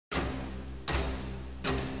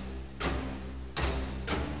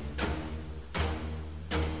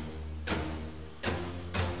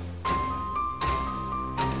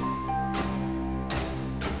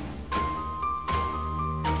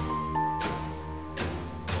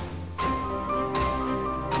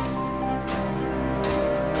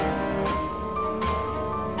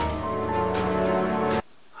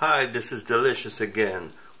Hi, this is Delicious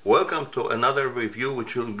again. Welcome to another review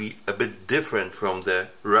which will be a bit different from the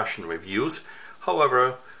Russian reviews.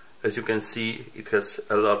 However, as you can see, it has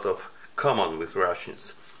a lot of common with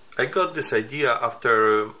Russians. I got this idea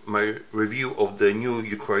after my review of the new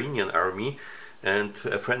Ukrainian army, and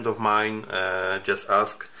a friend of mine just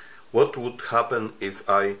asked what would happen if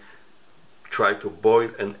I try to boil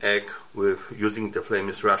an egg with using the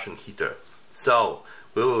famous Russian heater. So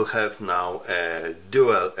we will have now a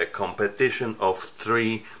duel, a competition of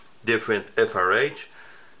 3 different FRH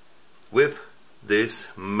with these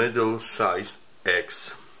middle-sized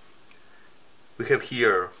eggs. We have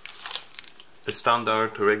here a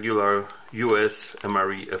standard regular US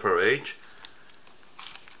MRE FRH.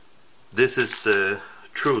 This is a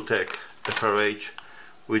True Tech FRH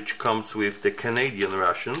which comes with the Canadian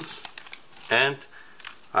rations, and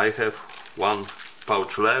I have one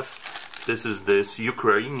pouch left. This is this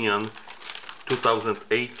Ukrainian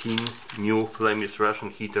 2018 new flameless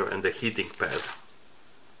Russian heater and the heating pad.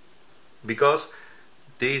 Because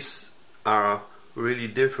these are really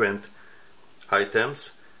different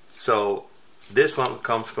items, so this one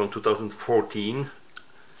comes from 2014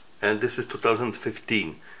 and this is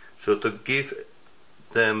 2015. So to give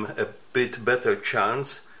them a bit better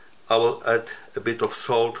chance, I will add a bit of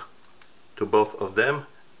salt to both of them,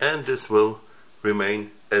 and this will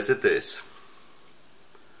remain as it is.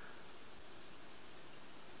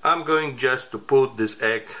 I'm going just to put this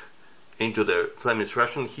egg into the flameless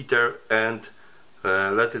Russian heater and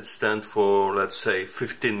let it stand for, let's say,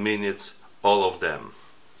 15 minutes, all of them.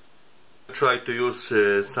 Try to use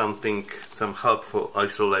some helpful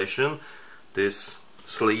isolation. This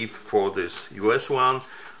sleeve for this US one.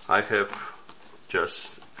 I have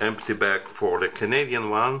just empty bag for the Canadian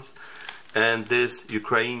ones. And this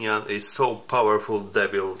Ukrainian is so powerful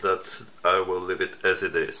devil that I will leave it as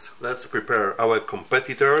it is. Let's prepare our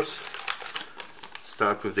competitors.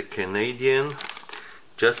 Start with the Canadian.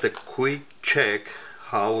 Just a quick check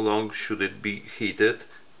how long should it be heated.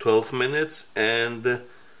 12 minutes, and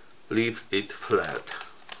leave it flat.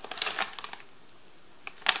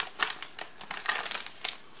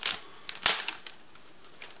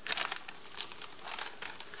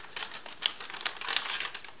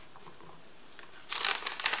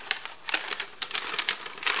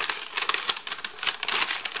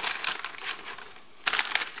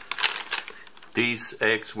 These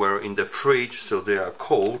eggs were in the fridge, so they are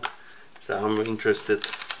cold, so I'm interested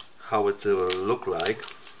how it will look like.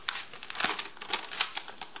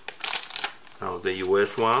 Now the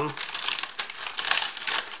US one.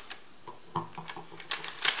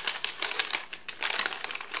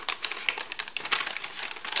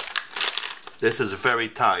 This is very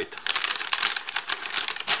tight.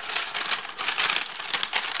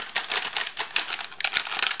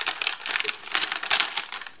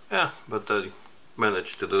 Yeah, but I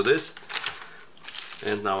managed to do this.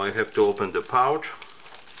 And now I have to open the pouch.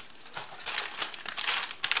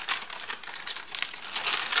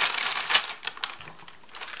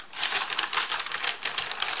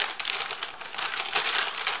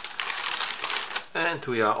 And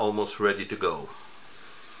we are almost ready to go.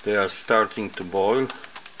 They are starting to boil.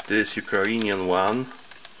 This Ukrainian one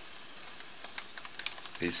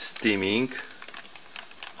is steaming.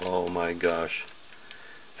 Oh my gosh.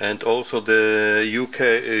 And also the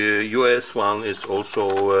US one is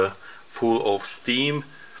also full of steam,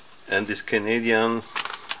 and this Canadian,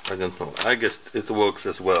 I don't know, I guess it works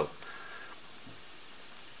as well.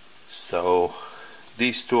 So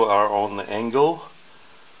these two are on the angle,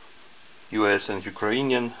 US and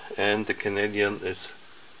Ukrainian, and the Canadian is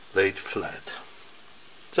laid flat.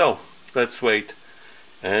 So let's wait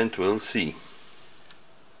and we'll see.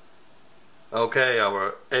 Okay,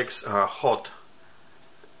 our eggs are hot.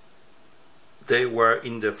 They were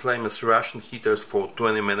in the flameless Russian heaters for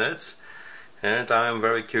 20 minutes, and I am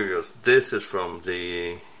very curious. This is from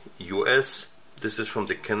the US, this is from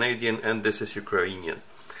the Canadian, and this is Ukrainian.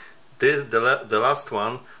 The last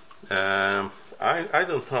one, I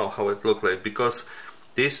don't know how it looked like, because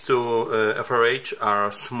these two FRH are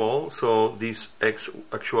small, so these eggs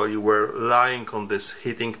actually were lying on these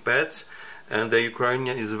heating pads, and the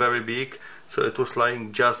Ukrainian is very big, so it was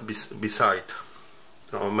lying just beside.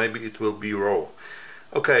 Or maybe it will be raw.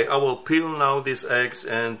 Okay, I will peel now these eggs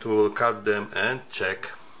and we'll cut them and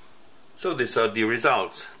check. So these are the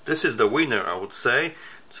results. This is the winner, I would say.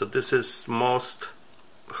 So this is most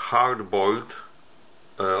hard boiled,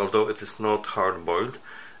 although it is not hard boiled.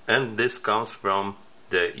 And this comes from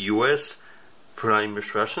the US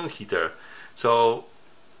flameless Russian heater. So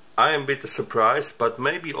I am a bit surprised, but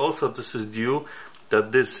maybe also this is due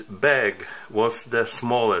that this bag was the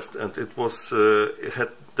smallest, and it had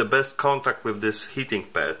the best contact with this heating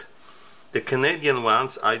pad. The Canadian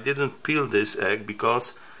ones, I didn't peel this egg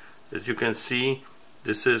because, as you can see,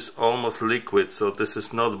 this is almost liquid, so this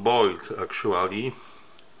is not boiled actually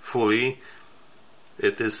fully.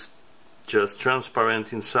 It is just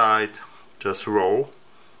transparent inside, just raw,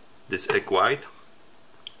 this egg white.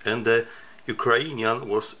 And the Ukrainian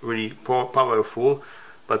was really powerful,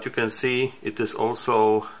 but you can see it is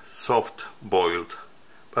also soft boiled,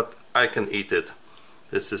 but I can eat it.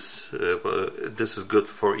 This is good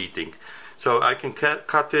for eating. So I can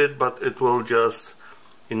cut it, but it will just,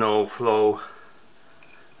 you know, flow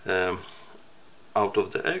out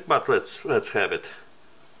of the egg. But let's have it.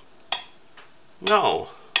 No,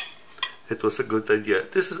 it was a good idea.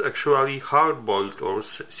 This is actually hard-boiled or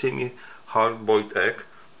semi-hard-boiled egg.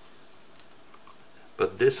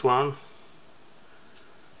 But this one,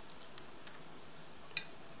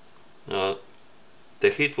 the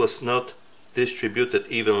heat was not distributed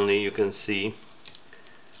evenly, you can see,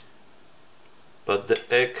 but the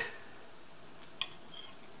egg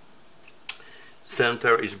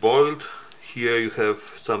center is boiled. Here you have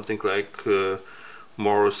something like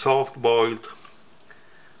more soft boiled.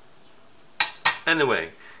 Anyway,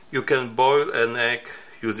 you can boil an egg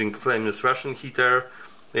using flameless Russian heater,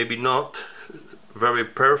 maybe not very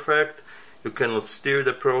perfect, you cannot steer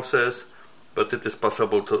the process, but it is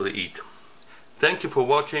possible to eat. Thank you for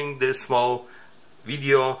watching this small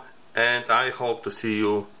video, and I hope to see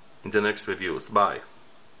you in the next reviews. Bye.